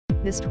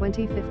This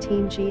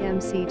 2015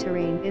 GMC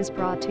Terrain is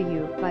brought to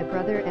you by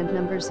Brother and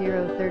Number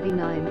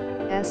 039,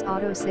 S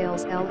Auto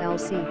Sales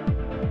LLC.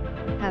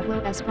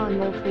 Hablo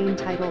Español Clean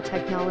Title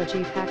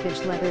Technology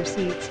Package Leather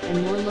Seats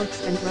and more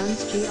looks and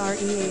runs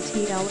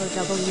GREATLOW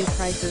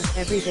prices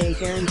everyday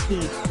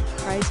guaranteed,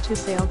 price to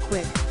sale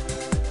quick.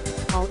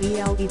 All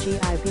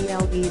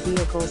ELEGIBLE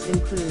vehicles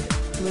include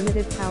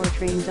limited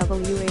powertrain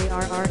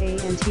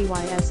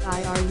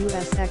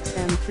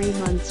WARRANTYSIRUSXM 3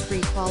 months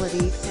free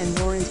quality and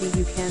warranty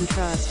you can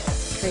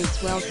trust,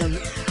 trades welcome,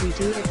 we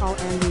do it all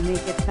and we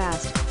make it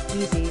fast,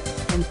 easy,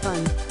 and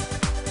fun.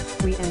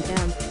 We and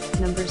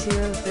number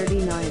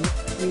 039,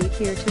 we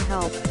here to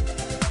help.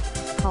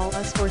 Call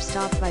us or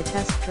stop by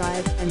test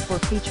drive, and for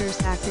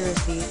features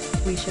accuracy,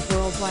 we ship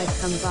worldwide.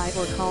 Come by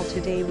or call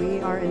today.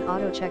 We are an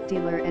auto check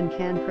dealer and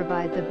can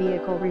provide the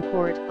vehicle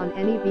report on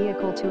any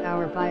vehicle to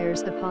our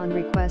buyers upon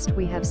request.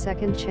 We have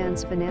second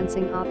chance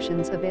financing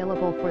options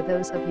available for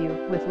those of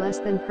you with less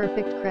than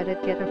perfect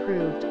credit. Get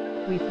approved,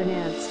 we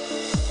finance.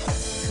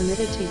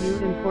 Committed to you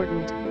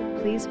important.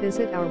 Please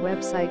visit our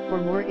website for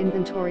more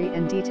inventory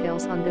and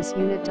details on this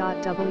unit.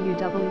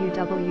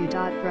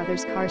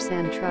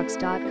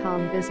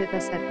 www.brotherscarsandtrucks.com. Visit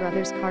us at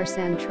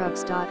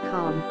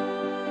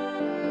brotherscarsandtrucks.com.